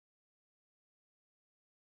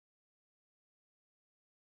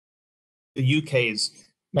the UK's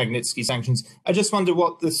Magnitsky sanctions. I just wonder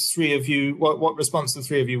what the three of you, what response the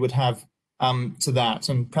three of you would have to that,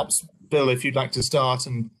 and perhaps Bill, if you'd like to start,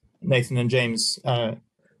 and Nathan and James to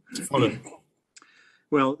follow.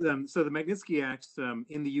 Well, so the Magnitsky Act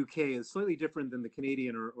in the UK is slightly different than the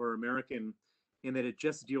Canadian or American in that it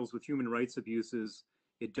just deals with human rights abuses.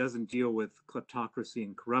 It doesn't deal with kleptocracy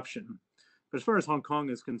and corruption. But as far as Hong Kong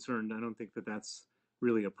is concerned, I don't think that that's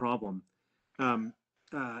really a problem.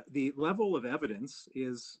 The level of evidence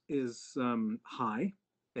is high.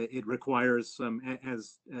 It requires,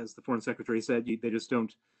 as the Foreign Secretary said, they just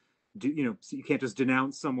don't do, you can't just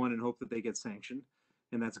denounce someone and hope that they get sanctioned.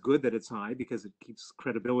 And that's good that it's high because it keeps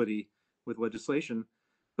credibility with legislation.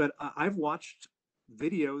 But I've watched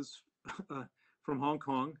videos from Hong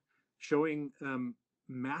Kong showing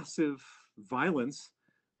massive violence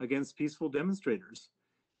against peaceful demonstrators.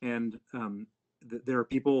 And there are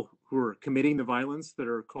people who are committing the violence that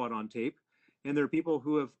are caught on tape. And there are people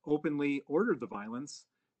who have openly ordered the violence,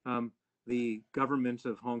 the government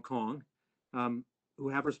of Hong Kong, who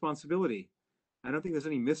have responsibility. I don't think there's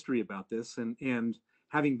any mystery about this. And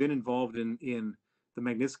having been involved in the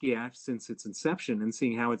Magnitsky Act since its inception and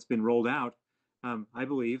seeing how it's been rolled out, I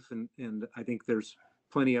believe, and I think there's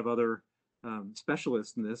plenty of other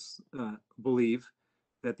specialists in this, believe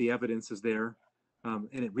that the evidence is there and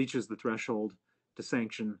it reaches the threshold to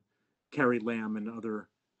sanction Carrie Lam and other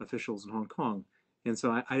officials in Hong Kong. And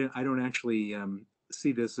so I don't actually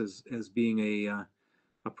see this as being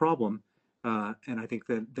a problem. And I think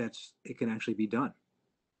that it can actually be done.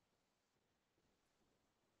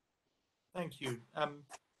 Thank you.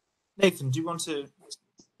 Nathan, do you want to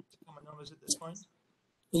comment on this at this point?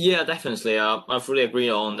 Yeah, definitely. I fully agree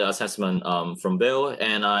on the assessment from Bill,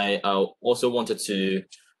 and I also wanted to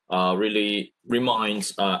really remind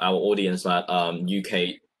our audience that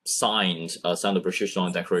UK signed a Sound of British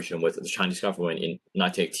Declaration with the Chinese government in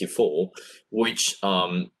 1984, which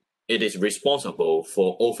it is responsible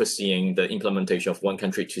for overseeing the implementation of one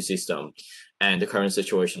country, two system, and the current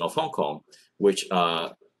situation of Hong Kong, which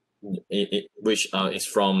is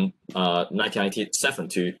from 1997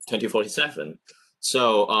 to 2047.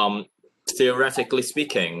 So theoretically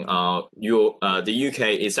speaking, the UK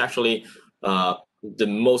is actually the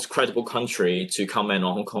most credible country to comment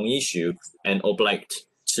on Hong Kong issue and obliged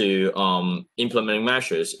to implement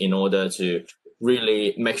measures in order to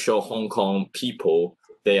really make sure Hong Kong people,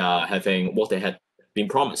 they are having what they had been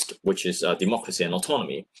promised, which is democracy and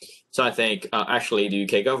autonomy. So I think actually the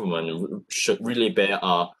UK government should really bear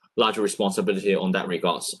a larger responsibility on that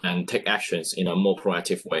regards and take actions in a more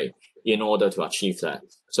proactive way in order to achieve that.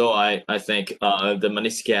 So I think the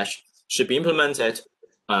Magnitsky Act should be implemented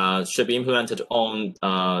on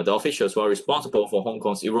the officials who are responsible for Hong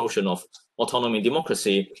Kong's erosion of autonomy and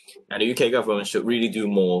democracy, and the UK government should really do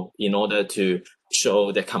more in order to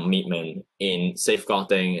show their commitment in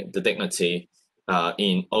safeguarding the dignity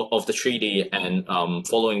of the treaty and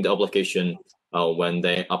following the obligation when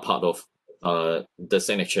they are part of the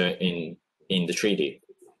signature in the treaty.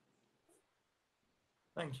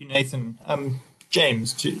 Thank you, Nathan.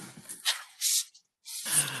 James, too.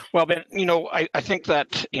 Well, Ben, I think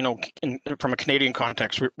that, from a Canadian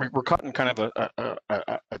context, we're caught in kind of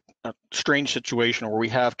a strange situation where we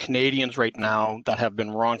have Canadians right now that have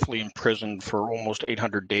been wrongfully imprisoned for almost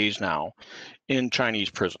 800 days now in Chinese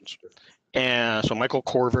prisons. And so Michael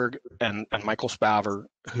Korverg and Michael Spavor,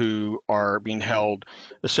 who are being held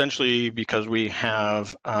essentially because we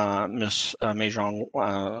have Miss Mei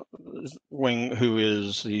Zhang Wing, who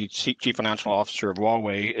is the Chief Financial Officer of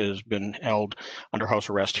Huawei, has been held under house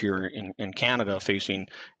arrest here in Canada, facing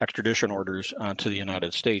extradition orders to the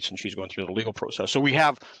United States, and she's going through the legal process. So we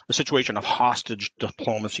have a situation of hostage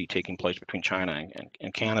diplomacy taking place between China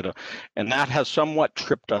and Canada, and that has somewhat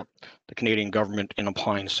tripped up the Canadian government in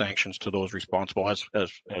applying sanctions to those responsible,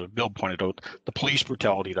 as Bill pointed out, the police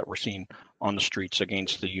brutality that we're seeing on the streets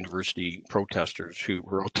against the university protesters who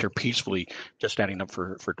were out there peacefully just standing up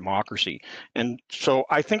for democracy. And so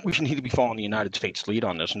I think we need to be following the United States lead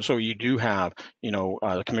on this. And so you do have,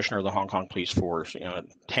 the commissioner of the Hong Kong Police Force,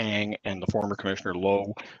 Tang, and the former commissioner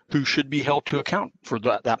Low, who should be held to account for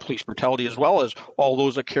that police brutality, as well as all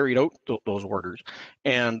those that carried out those orders.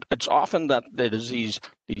 And it's often that it is these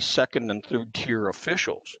second and third tier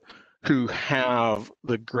officials who have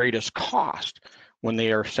the greatest cost when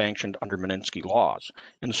they are sanctioned under Magnitsky laws.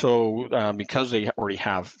 And so because they already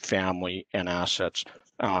have family and assets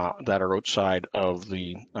that are outside of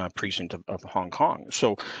the precinct of Hong Kong.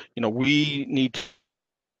 So, we need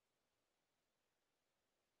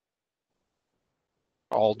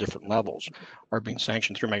all different levels are being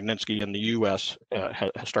sanctioned through Magnitsky, and the U.S.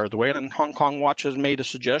 Has started the way. And Hong Kong Watch has made a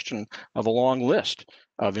suggestion of a long list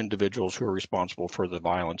of individuals who are responsible for the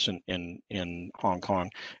violence in Hong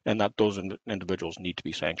Kong, and that those individuals need to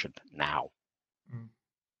be sanctioned now.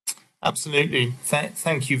 Absolutely.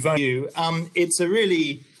 Thank you very much. It's a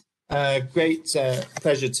really great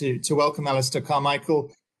pleasure to welcome Alistair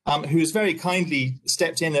Carmichael, who's very kindly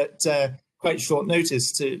stepped in at quite short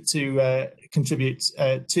notice to contribute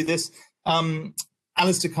to this.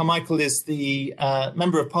 Alistair Carmichael is the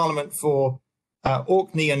Member of Parliament for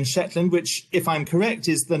Orkney and Shetland, which, if I'm correct,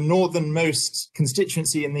 is the northernmost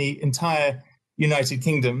constituency in the entire United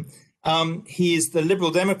Kingdom. He is the Liberal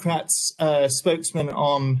Democrats' spokesman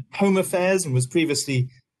on home affairs and was previously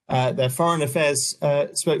their foreign affairs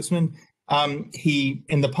spokesman. He,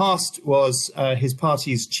 in the past, was his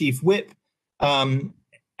party's chief whip. In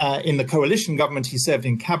the coalition government, he served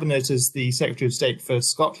in cabinet as the Secretary of State for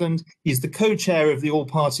Scotland. He's the co-chair of the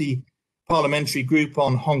all-party parliamentary group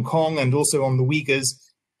on Hong Kong and also on the Uyghurs.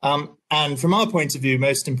 And from our point of view,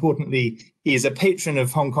 most importantly, he is a patron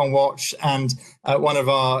of Hong Kong Watch and one of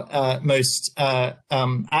our most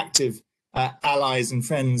active allies and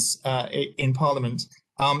friends in Parliament.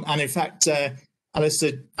 And in fact,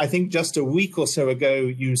 Alistair, I think just a week or so ago,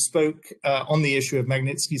 you spoke on the issue of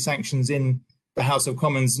Magnitsky sanctions in the House of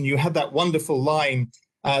Commons, and you had that wonderful line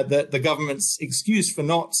that the government's excuse for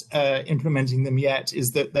not implementing them yet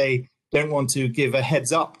is that they don't want to give a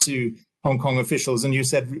heads up to Hong Kong officials. And you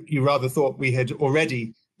said you rather thought we had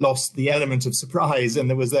already lost the element of surprise and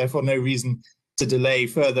there was therefore no reason to delay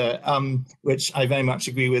further, which I very much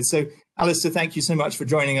agree with. So, Alistair, thank you so much for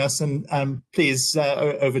joining us, and please,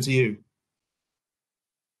 over to you.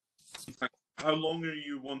 How long are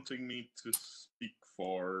you wanting me to speak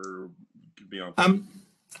for?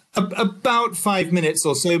 About 5 minutes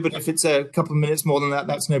or so, but if it's a couple of minutes more than that,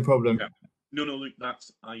 that's no problem. Yeah. No, look,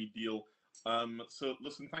 that's ideal. So,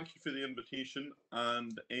 listen, thank you for the invitation,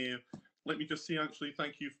 and let me just say, actually,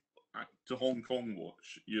 thank you to Hong Kong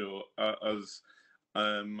Watch, as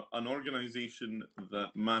an organisation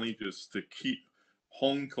that manages to keep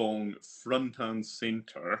Hong Kong front and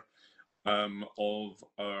centre of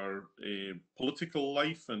our political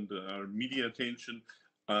life and our media attention.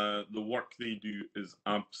 The work they do is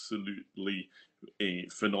absolutely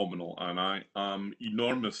phenomenal, and I am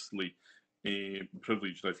enormously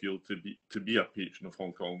privileged, I feel, to be a patron of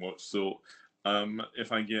Hong Kong Watch. So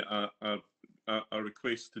if I get a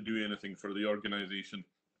request to do anything for the organisation,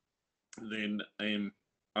 then I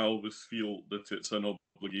always feel that it's an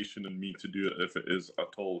obligation in me to do it if it is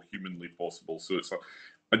at all humanly possible. So it's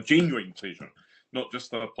a genuine pleasure, not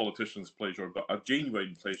just a politician's pleasure, but a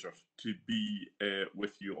genuine pleasure to be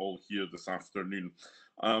with you all here this afternoon.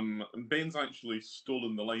 Ben's actually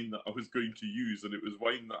stolen the line that I was going to use, and it was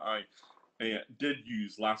one that I did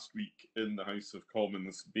use last week in the House of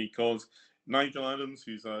Commons, because Nigel Adams,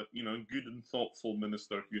 who's a good and thoughtful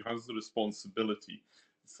minister who has the responsibility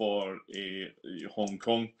for Hong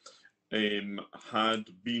Kong, had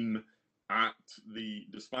been at the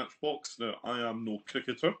dispatch box. Now, I am no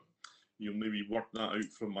cricketer. You'll maybe work that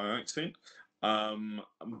out from my accent.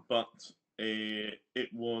 But it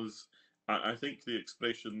was, I think, the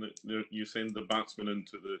expression that you send the batsman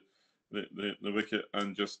into the wicket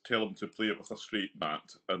and just tell him to play it with a straight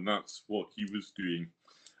bat, and that's what he was doing.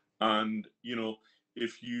 And,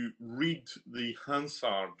 if you read the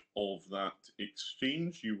Hansard of that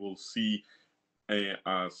exchange, you will see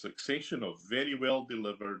a succession of very well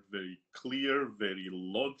delivered, very clear, very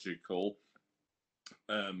logical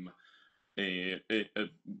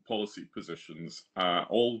policy positions,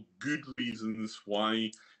 all good reasons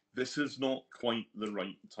why this is not quite the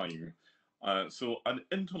right time. So an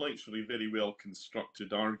intellectually very well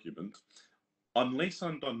constructed argument, unless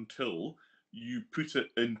and until you put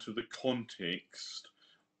it into the context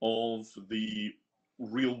of the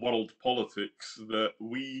real world politics that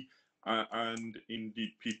we and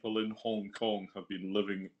indeed people in Hong Kong have been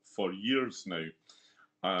living for years now.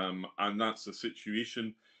 And that's a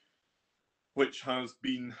situation which has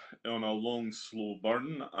been on a long, slow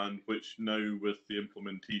burn, and which now, with the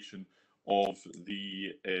implementation of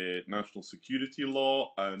the national security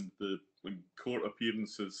law and the court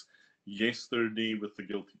appearances yesterday with the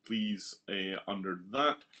guilty pleas under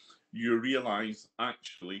that, you realise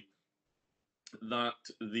actually that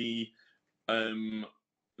the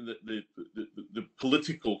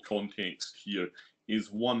political context here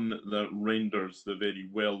is one that renders the very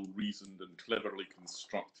well-reasoned and cleverly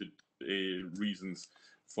constructed reasons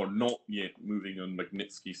for not yet moving on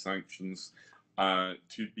Magnitsky sanctions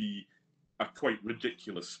to be a quite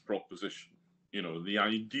ridiculous proposition. The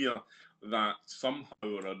idea that somehow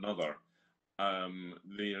or another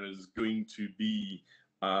there is going to be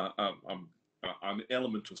an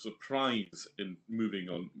element of surprise in moving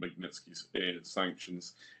on Magnitsky's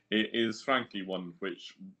sanctions is frankly one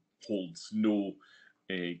which holds no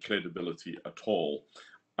credibility at all.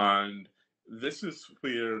 And this is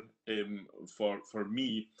where, for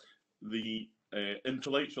me, the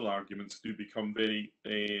intellectual arguments do become very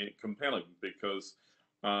compelling, because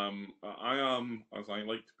I am, as I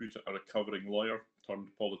like to put it, a recovering lawyer turned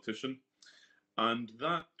politician. And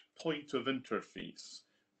that point of interface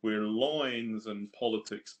where law ends and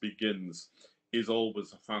politics begins is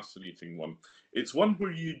always a fascinating one. It's one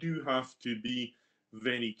where you do have to be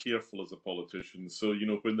very careful as a politician. So, you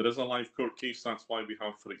know, when there is a live court case, that's why we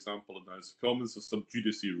have, for example, in the House of Commons, a sub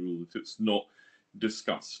judice rule that it's not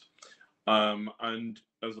discussed. And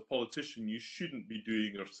as a politician, you shouldn't be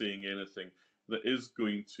doing or saying anything that is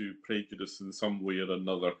going to prejudice in some way or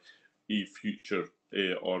another a future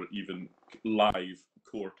or even live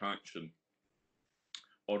court action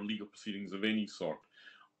or legal proceedings of any sort.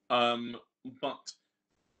 But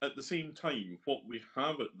at the same time, what we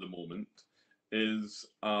have at the moment is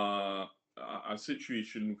a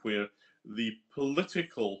situation where the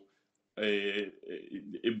political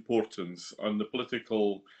importance and the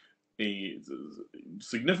political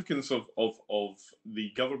significance of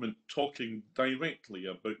the government talking directly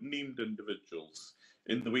about named individuals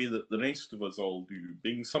in the way that the rest of us all do,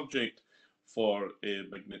 being subject for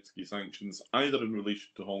Magnitsky sanctions, either in relation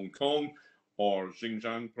to Hong Kong or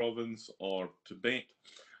Xinjiang province or Tibet,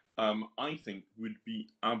 I think would be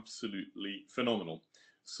absolutely phenomenal.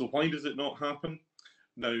 So why does it not happen?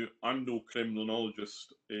 Now, I'm no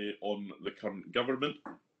criminologist on the current government,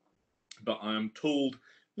 but I am told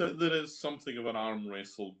that there is something of an arm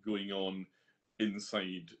wrestle going on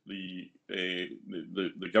inside the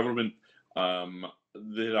government.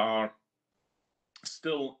 There are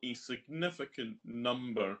still a significant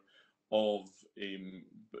number of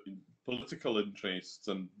political interests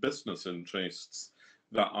and business interests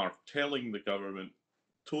that are telling the government,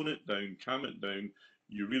 tone it down, calm it down.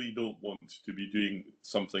 You really don't want to be doing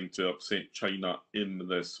something to upset China in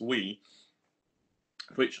this way,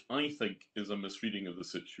 which I think is a misreading of the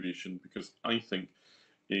situation, because I think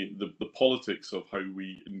the politics of how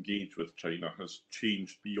we engage with China has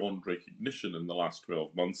changed beyond recognition in the last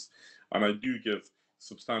 12 months. And I do give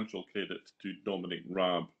substantial credit to Dominic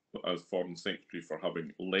Raab as Foreign Secretary for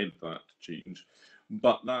having led that change.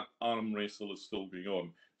 But that arm wrestle is still going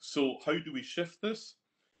on. So how do we shift this?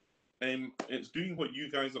 It's doing what you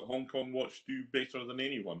guys at Hong Kong Watch do better than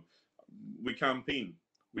anyone. We campaign,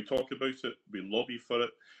 we talk about it, we lobby for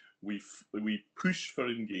it, we push for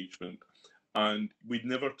engagement, and we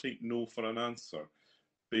never take no for an answer.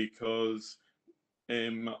 Because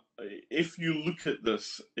if you look at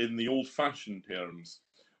this in the old-fashioned terms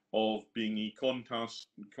of being a contest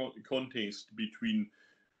between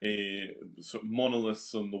sort of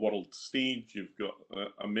monoliths on the world stage, you've got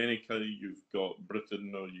America, you've got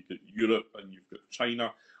Britain, or you've got Europe, and you've got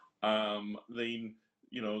China, then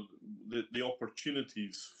you know the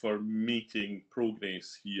opportunities for making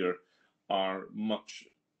progress here are much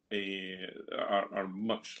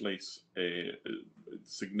less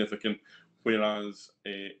significant. Whereas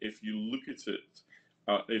if you look at it,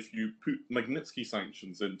 if you put Magnitsky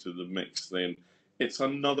sanctions into the mix, then it's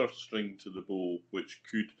another string to the bow, which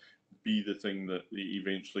could be the thing that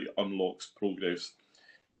eventually unlocks progress.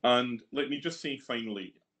 And let me just say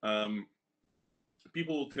finally,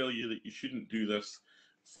 people will tell you that you shouldn't do this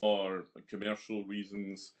for commercial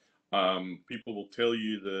reasons. People will tell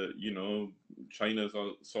you that, you know, China's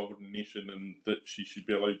a sovereign nation and that she should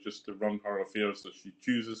be allowed just to run her affairs as she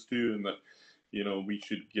chooses to, and that, you know, we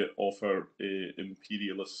should get off our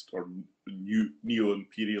imperialist or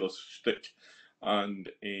neo-imperialist shtick and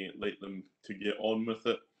let them to get on with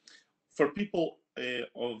it. For people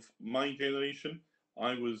of my generation,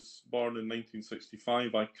 I was born in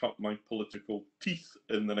 1965. I cut my political teeth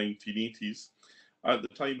in the 1980s. At the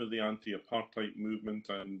time of the anti-apartheid movement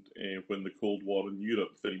and when the Cold War in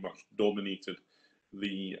Europe very much dominated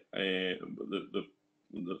the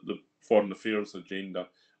foreign affairs agenda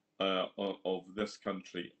of this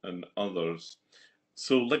country and others.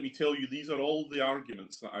 So let me tell you, these are all the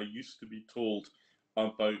arguments that I used to be told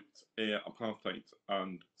about apartheid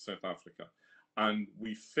and South Africa. And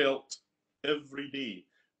we felt every day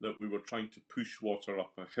that we were trying to push water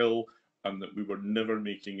up a hill and that we were never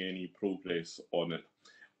making any progress on it.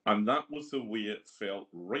 And that was the way it felt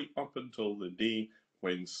right up until the day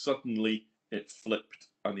when suddenly it flipped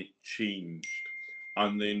and it changed.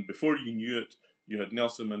 And then before you knew it, you had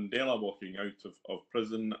Nelson Mandela walking out of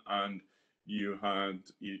prison, and you had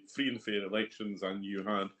free and fair elections, and you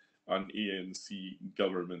had an ANC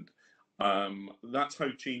government. That's how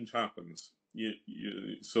change happens.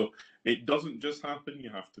 So it doesn't just happen, you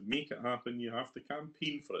have to make it happen, you have to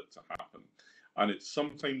campaign for it to happen. And it's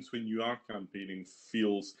sometimes when you are campaigning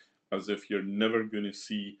feels as if you're never going to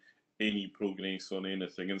see any progress on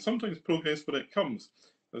anything. And sometimes progress when it comes,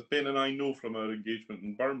 as Ben and I know from our engagement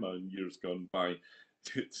in Burma in years gone by,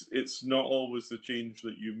 it's not always the change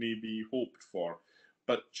that you maybe hoped for.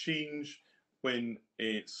 But change when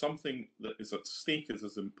something that is at stake is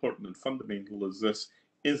as important and fundamental as this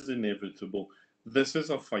is inevitable. This is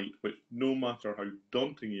a fight which, no matter how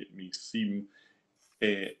daunting it may seem,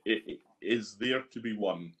 it is there to be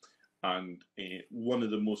won. And one of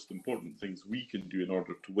the most important things we can do in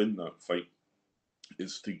order to win that fight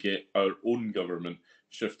is to get our own government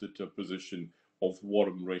shifted to a position of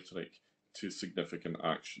warm rhetoric to significant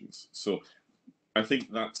actions. So I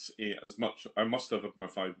think that's as much. I must have my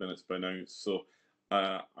 5 minutes by now, so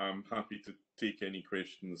I'm happy to take any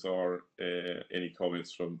questions or any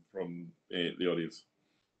comments from the audience.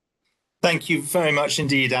 Thank you very much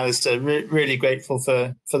indeed, Alistair. Really grateful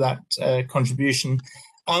for that contribution.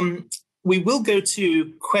 We will go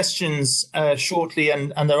to questions shortly,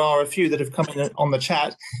 and there are a few that have come in on the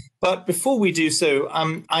chat. But before we do so,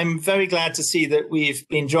 I'm very glad to see that we've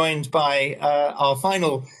been joined by our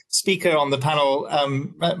final speaker on the panel,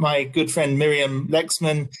 my good friend Miriam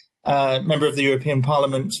Lexmann, member of the European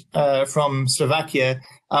Parliament from Slovakia.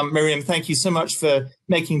 Miriam, thank you so much for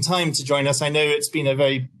making time to join us. I know it's been a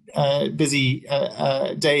very busy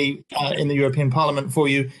day in the European Parliament for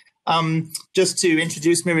you. Just to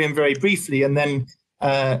introduce Miriam very briefly, and then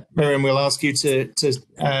Miriam, we'll ask you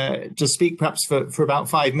to speak perhaps for about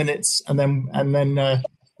 5 minutes, and then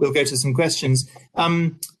we'll go to some questions.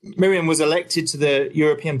 Miriam was elected to the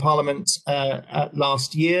European Parliament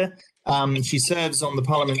last year. She serves on the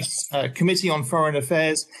Parliament's Committee on Foreign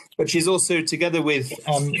Affairs, but she's also, together with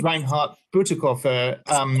Reinhard Bütikofer,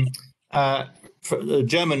 the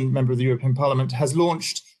German member of the European Parliament, has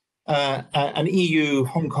launched an EU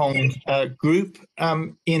Hong Kong group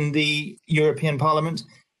in the European Parliament.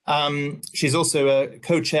 She's also a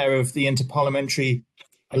co-chair of the Interparliamentary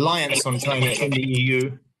Alliance on China in the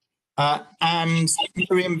EU. And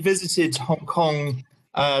Miriam visited Hong Kong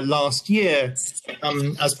last year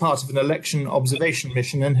as part of an election observation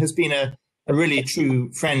mission, and has been a really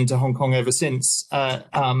true friend to Hong Kong ever since,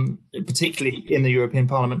 particularly in the European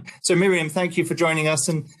Parliament. So Miriam, thank you for joining us,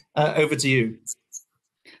 and over to you.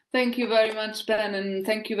 Thank you very much, Ben, and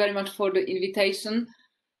thank you very much for the invitation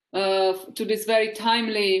to this very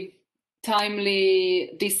timely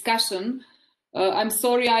discussion. I'm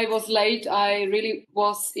sorry I was late. I really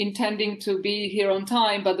was intending to be here on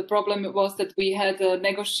time, but the problem was that we had a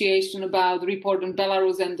negotiation about the report on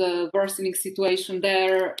Belarus and the worsening situation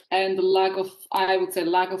there, and the lack of, I would say,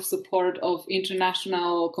 lack of support of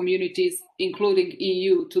international communities, including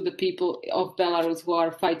EU, to the people of Belarus who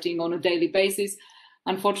are fighting on a daily basis.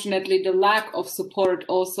 Unfortunately, the lack of support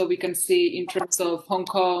also we can see in terms of Hong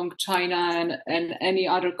Kong, China, and any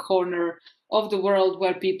other corner of the world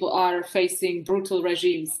where people are facing brutal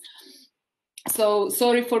regimes. So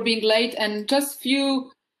sorry for being late, and just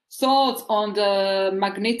few thoughts on the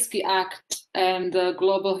Magnitsky Act and the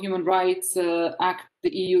Global Human Rights Act the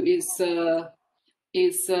EU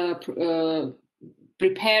is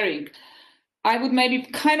preparing. I would maybe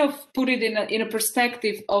kind of put it in a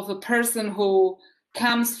perspective of a person who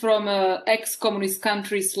comes from an ex-communist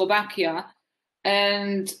country, Slovakia,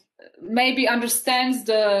 and maybe understands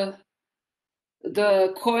the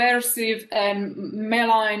coercive and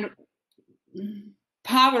malign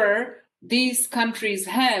power these countries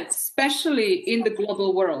have, especially in the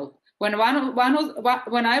global world. When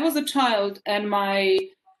I was a child, and my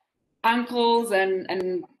uncles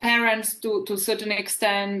and parents, to a certain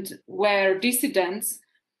extent, were dissidents,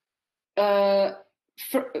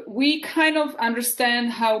 we kind of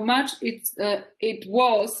understand how much it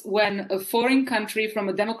was when a foreign country from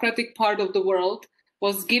a democratic part of the world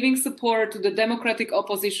was giving support to the democratic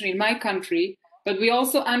opposition in my country, but we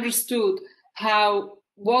also understood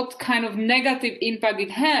what kind of negative impact it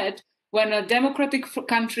had when a democratic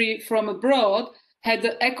country from abroad had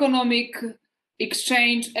the economic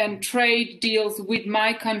exchange and trade deals with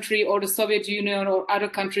my country or the Soviet Union or other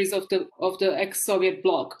countries of the ex-Soviet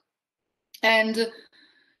bloc. And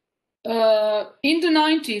in the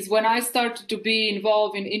 90s, when I started to be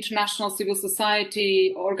involved in international civil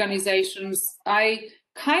society organizations, I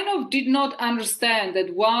kind of did not understand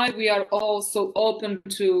that why we are all so open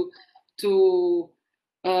to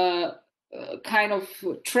kind of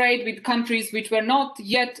trade with countries which were not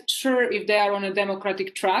yet sure if they are on a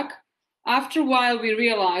democratic track. After a while, we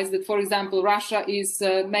realized that, for example, Russia is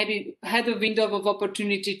maybe had a window of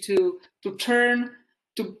opportunity to turn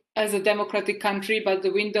to as a democratic country, but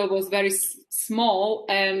the window was very small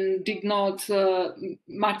and did not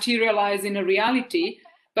materialize in a reality.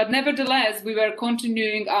 But nevertheless, we were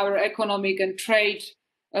continuing our economic and trade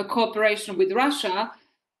cooperation with Russia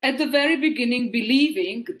at the very beginning,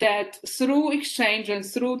 believing that through exchange and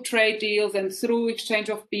through trade deals and through exchange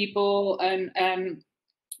of people and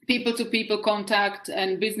people-to-people contact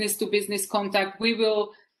and business-to-business contact, we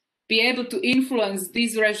will be able to influence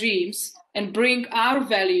these regimes and bring our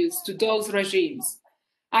values to those regimes.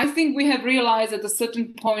 I think we have realized at a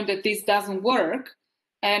certain point that this doesn't work.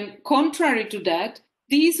 And contrary to that,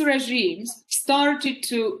 these regimes started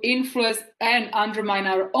to influence and undermine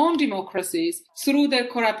our own democracies through their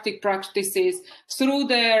corrupting practices, through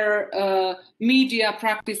their media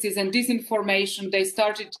practices and disinformation. They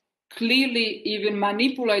started clearly even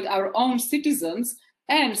manipulate our own citizens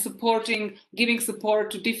and giving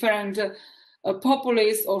support to different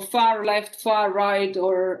populist or far left, far right,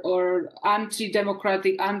 or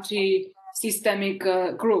anti-democratic, anti-systemic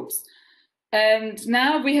groups. And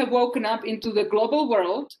now we have woken up into the global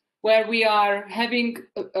world where we are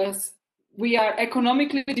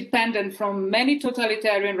economically dependent from many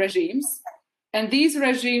totalitarian regimes. And these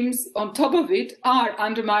regimes, on top of it, are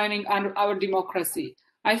undermining our democracy.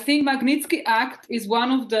 I think Magnitsky Act is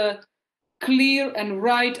one of the clear and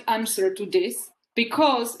right answer to this,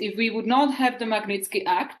 because if we would not have the Magnitsky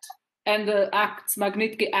Act and the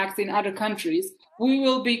Magnitsky Acts in other countries, we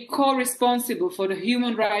will be co-responsible for the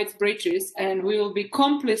human rights breaches and we will be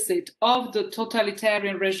complicit of the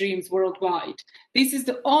totalitarian regimes worldwide. This is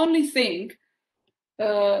the only thing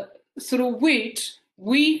through which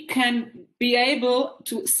we can be able,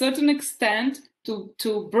 to a certain extent,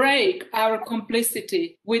 to break our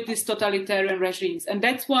complicity with these totalitarian regimes. And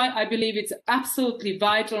that's why I believe it's absolutely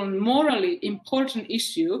vital and morally important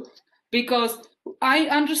issue, because I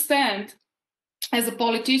understand as a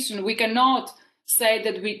politician, we cannot say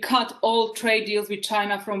that we cut all trade deals with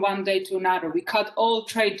China from one day to another. We cut all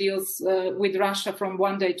trade deals with Russia from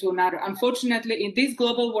one day to another. Unfortunately, in this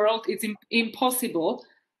global world, it's impossible.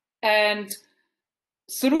 And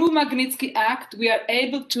through Magnitsky Act, we are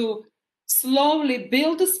able to slowly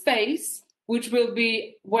build a space which will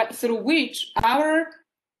be through which our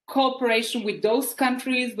cooperation with those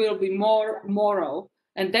countries will be more moral.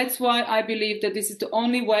 And that's why I believe that this is the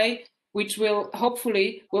only way which will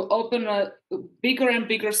hopefully open a bigger and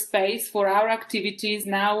bigger space for our activities.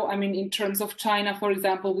 Now, I mean, in terms of China, for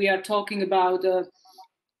example, we are talking about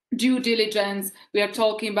due diligence. We are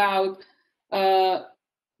talking about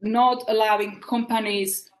not allowing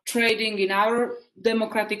companies trading in our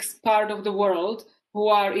democratic part of the world who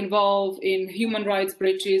are involved in human rights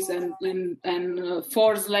breaches and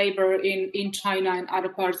forced labor in China and other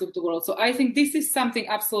parts of the world. So I think this is something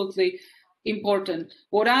absolutely important.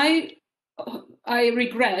 What I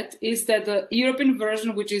regret is that the European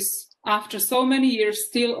version, which is after so many years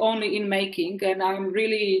still only in making, and I'm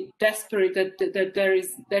really desperate that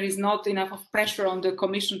there is not enough of pressure on the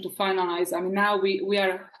Commission to finalize. I mean, now we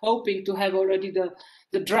are hoping to have already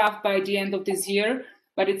the draft by the end of this year,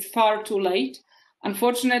 but it's far too late.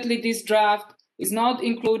 Unfortunately, this draft is not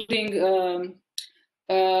including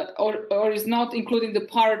or is not including the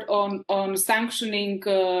part on sanctioning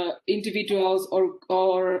individuals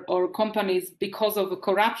or companies because of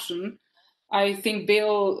corruption. I think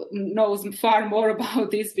Bill knows far more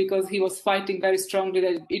about this because he was fighting very strongly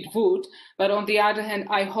that it would. But on the other hand,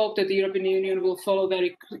 I hope that the European Union will follow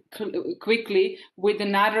very quickly with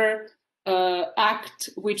another act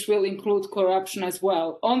which will include corruption as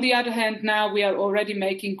well. On the other hand, now we are already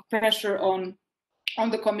making pressure on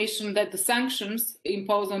the Commission that the sanctions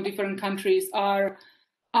imposed on different countries are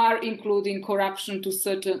including corruption to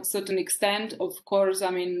certain extent. Of course,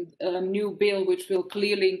 I mean, a new bill which will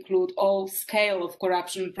clearly include all scale of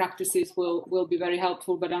corruption practices will be very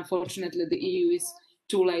helpful, but unfortunately the EU is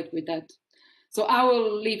too late with that. So I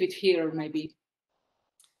will leave it here, maybe.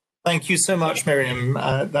 Thank you so much, Miriam.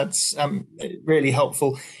 That's really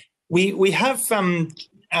helpful. We have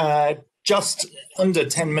just under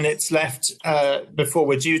 10 minutes left before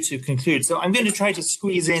we're due to conclude. So I'm going to try to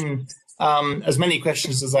squeeze in as many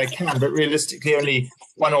questions as I can, but realistically only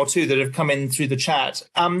one or two that have come in through the chat.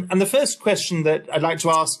 And the first question that I'd like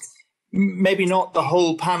to ask, maybe not the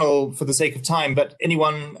whole panel for the sake of time, but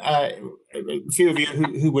anyone, a few of you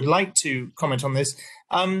who would like to comment on this.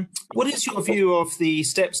 What is your view of the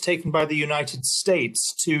steps taken by the United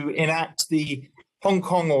States to enact the Hong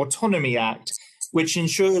Kong Autonomy Act, which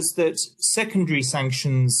ensures that secondary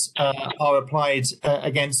sanctions are applied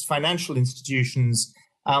against financial institutions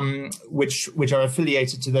which are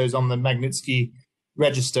affiliated to those on the Magnitsky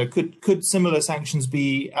register. Could similar sanctions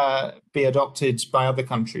be adopted by other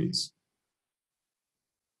countries?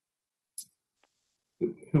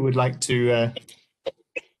 Who would like to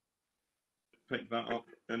pick that up?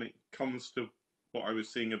 And it comes to what I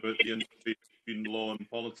was saying about the interface between law and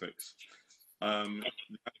politics.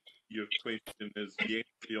 Your question is, yes,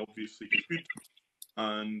 they obviously could,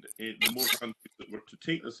 and the more countries that were to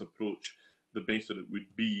take this approach, the better it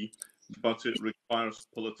would be, but it requires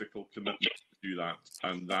political commitment to do that,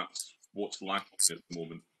 and that's what's lacking at the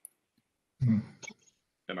moment.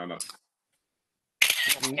 And I'm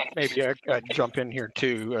maybe I'd jump in here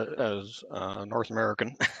too, as North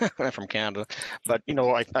American from Canada. But in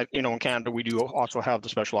Canada we do also have the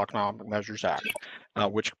Special Economic Measures Act,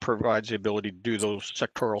 which provides the ability to do those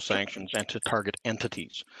sectoral sanctions and to target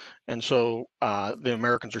entities. And so the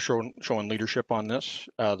Americans are showing leadership on this.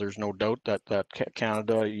 There's no doubt that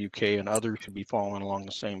Canada, UK, and others should be following along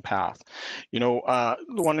the same path. The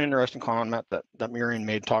one interesting comment that Miriam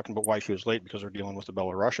made, talking about why she was late, because they're dealing with the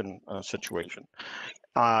Belarusian situation.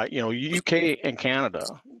 UK and Canada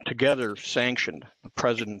together sanctioned the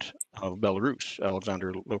president of Belarus,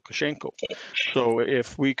 Alexander Lukashenko. So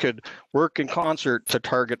if we could work in concert to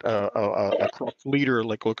target a corrupt leader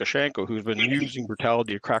like Lukashenko, who's been using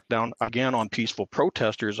brutality to crack down again on peaceful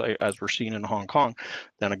protesters, as we're seeing in Hong Kong,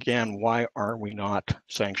 then again, why are we not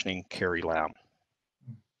sanctioning Carrie Lam?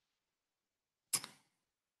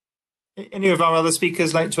 Any of our other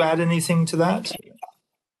speakers like to add anything to that?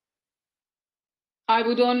 I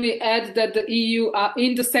would only add that the EU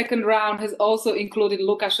in the second round has also included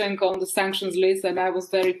Lukashenko on the sanctions list, and I was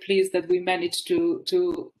very pleased that we managed to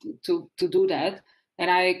do that. And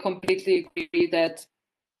I completely agree that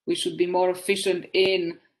we should be more efficient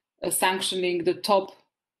in sanctioning the top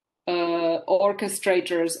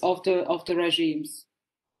orchestrators of the regimes.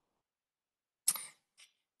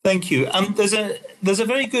 Thank you. There's a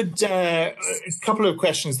very good couple of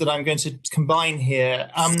questions that I'm going to combine here.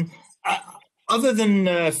 Other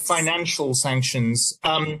than financial sanctions,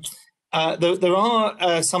 there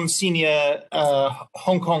are some senior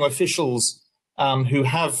Hong Kong officials who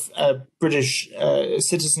have British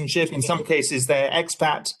citizenship. In some cases, they're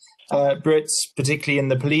expat Brits, particularly in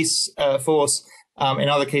the police force. In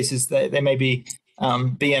other cases, they may be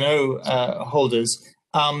BNO holders.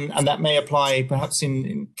 And that may apply perhaps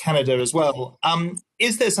in Canada as well.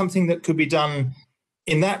 Is there something that could be done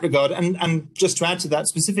in that regard? And just to add to that,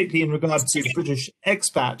 specifically in regard to British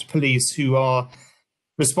expat police who are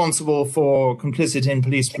responsible for complicit in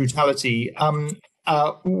police brutality,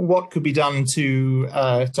 what could be done to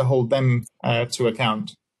hold them to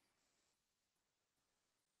account?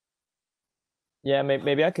 Yeah,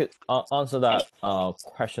 maybe I could answer that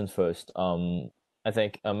question first. I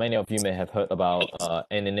think many of you may have heard about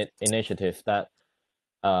an initiative that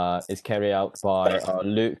is carried out by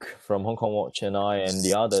Luke from Hong Kong Watch and I and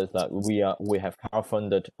the others, that we have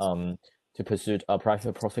crowdfunded to pursue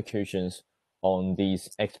private prosecutions on these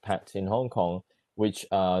expats in Hong Kong, which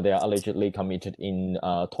they are allegedly committed in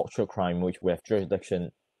torture crime, which we have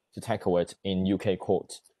jurisdiction to tackle it in UK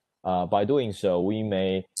courts. By doing so, we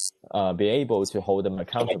may be able to hold them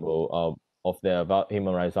accountable of their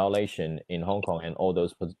human rights violation in Hong Kong and all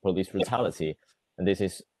those police brutality. And this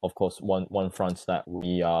is, of course, one front that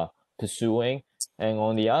we are pursuing. And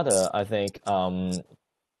on the other, I think in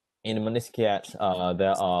the Magnitsky Act,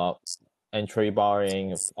 there are entry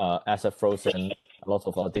barring, asset frozen, a lot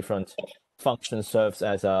of different functions serves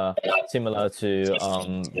as similar to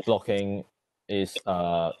blocking is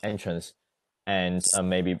entrance, and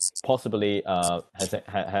maybe possibly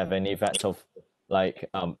have an effect of like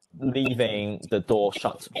leaving the door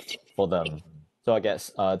shut for them. So I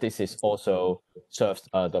guess this is also serves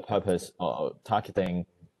the purpose of targeting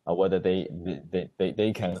whether they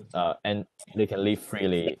can and they can live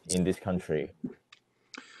freely in this country.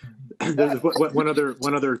 There's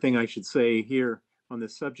one other thing I should say here on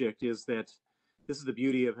this subject is that this is the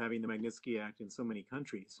beauty of having the Magnitsky Act in so many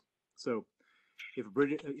countries. So if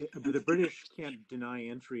the British can't deny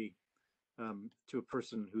entry to a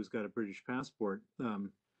person who's got a British passport,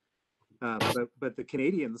 but the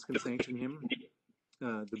Canadians can sanction him,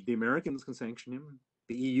 the Americans can sanction him,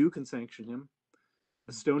 the EU can sanction him,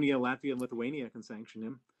 Estonia, Latvia, and Lithuania can sanction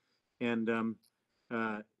him, and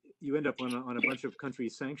you end up on a bunch of country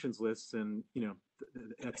sanctions lists, and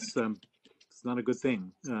that's it's not a good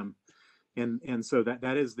thing. And so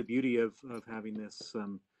that is the beauty of having this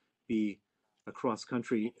be across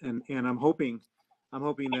country, and I'm hoping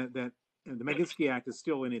that the Magnitsky Act is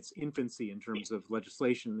still in its infancy in terms of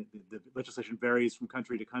legislation. The legislation varies from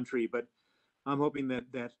country to country, but I'm hoping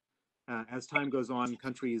that as time goes on,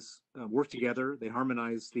 countries work together, they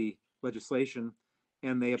harmonize the legislation,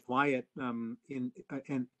 and they apply it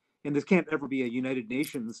and this can't ever be a United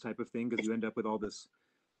Nations type of thing, because you end up with all this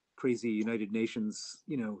crazy United Nations,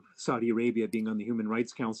 Saudi Arabia being on the Human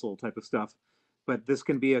Rights Council type of stuff. But this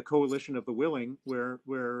can be a coalition of the willing, where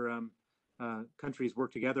countries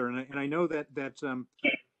work together. And I know that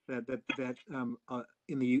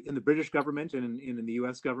in the British government and in the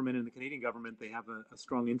U.S. government and the Canadian government, they have a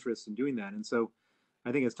strong interest in doing that. And so,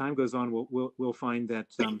 I think as time goes on, we'll find that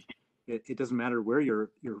it doesn't matter where you're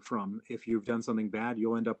from. If you've done something bad,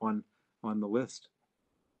 you'll end up on the list.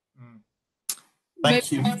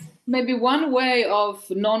 Thank you. Maybe one way of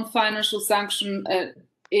non-financial sanction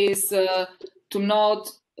is to not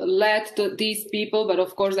let these people, but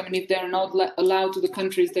of course, I mean, if they're not allowed to the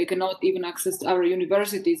countries, they cannot even access our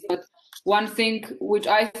universities. But one thing which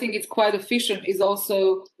I think is quite efficient is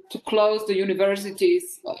also to close the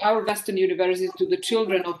universities, our Western universities, to the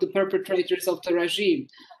children of the perpetrators of the regime.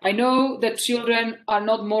 I know that children are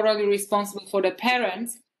not morally responsible for their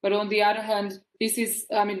parents, but on the other hand,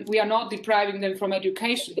 we are not depriving them from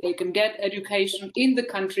education. They can get education in the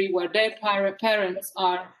country where their parents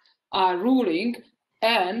are ruling.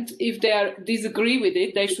 And if they disagree with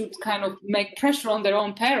it, they should kind of make pressure on their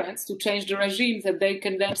own parents to change the regimes, that they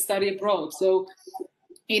can then study abroad. So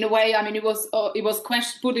in a way, I mean, it was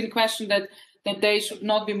put in question that they should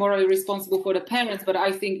not be morally responsible for the parents. But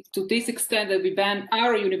I think to this extent that we ban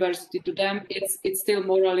our university to them, it's still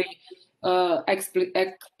morally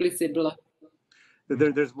explicable.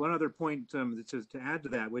 There's one other point to add to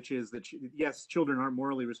that, which is that, yes, children aren't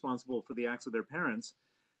morally responsible for the acts of their parents,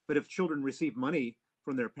 but if children receive money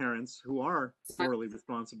from their parents who are morally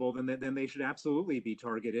responsible, then they should absolutely be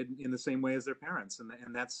targeted in the same way as their parents,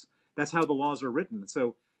 and that's how the laws are written.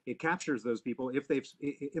 So it captures those people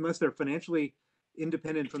unless they're financially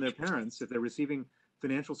independent from their parents. If they're receiving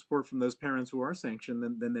financial support from those parents who are sanctioned,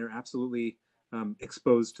 then they're absolutely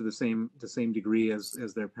exposed to the same degree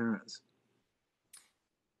as their parents.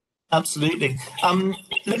 Absolutely.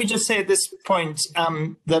 Let me just say at this point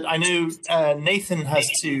that I know Nathan has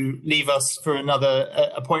to leave us for another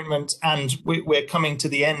appointment, and we're coming to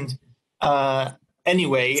the end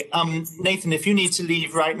anyway. Nathan, if you need to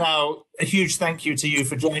leave right now, a huge thank you to you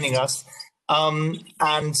for joining us,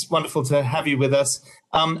 and wonderful to have you with us.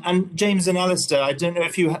 And James and Alistair, I don't know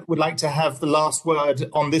if you would like to have the last word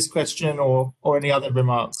on this question or any other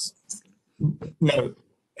remarks. No.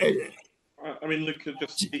 I mean, look,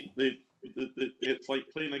 just it's like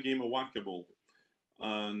playing a game of whack-a-mole,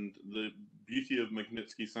 and the beauty of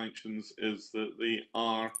Magnitsky sanctions is that they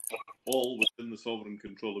are all within the sovereign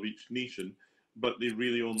control of each nation, but they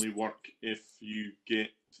really only work if you get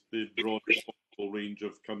the broad possible range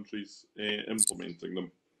of countries implementing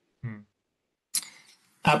them.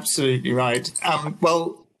 Absolutely right.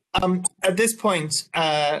 Well, at this point,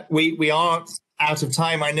 we are out of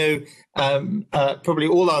time. I know probably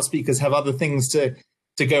all our speakers have other things to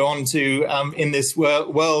go on to in this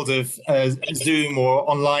world of Zoom or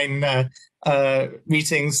online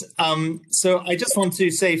meetings. So I just want to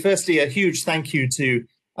say, firstly, a huge thank you to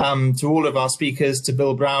all of our speakers, to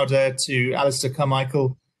Bill Browder, to Alistair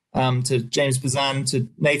Carmichael, to James Bezan, to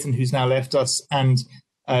Nathan, who's now left us, and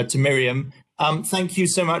to Miriam. Thank you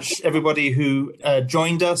so much, everybody who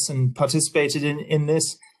joined us and participated in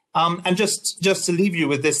this. And just to leave you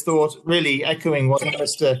with this thought, really echoing what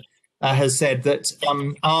Alistair has said, that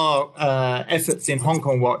our efforts in Hong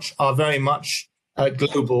Kong Watch are very much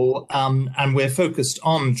global, and we're focused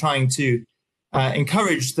on trying to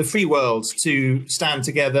encourage the free world to stand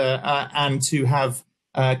together and to have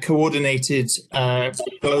coordinated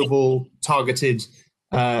global targeted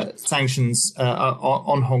sanctions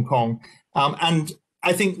on Hong Kong. And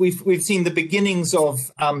I think we've seen the beginnings of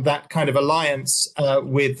that kind of alliance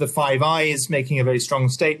with the Five Eyes making a very strong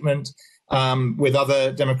statement, with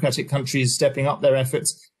other democratic countries stepping up their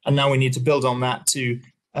efforts, and now we need to build on that to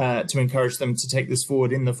encourage them to take this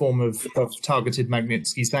forward in the form of targeted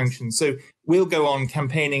Magnitsky sanctions. So we'll go on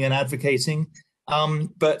campaigning and advocating,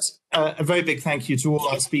 but a very big thank you to all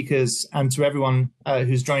our speakers and to everyone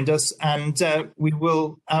who's joined us, and we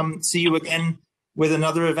will see you again with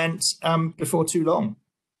another event before too long.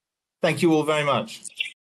 Thank you all very much.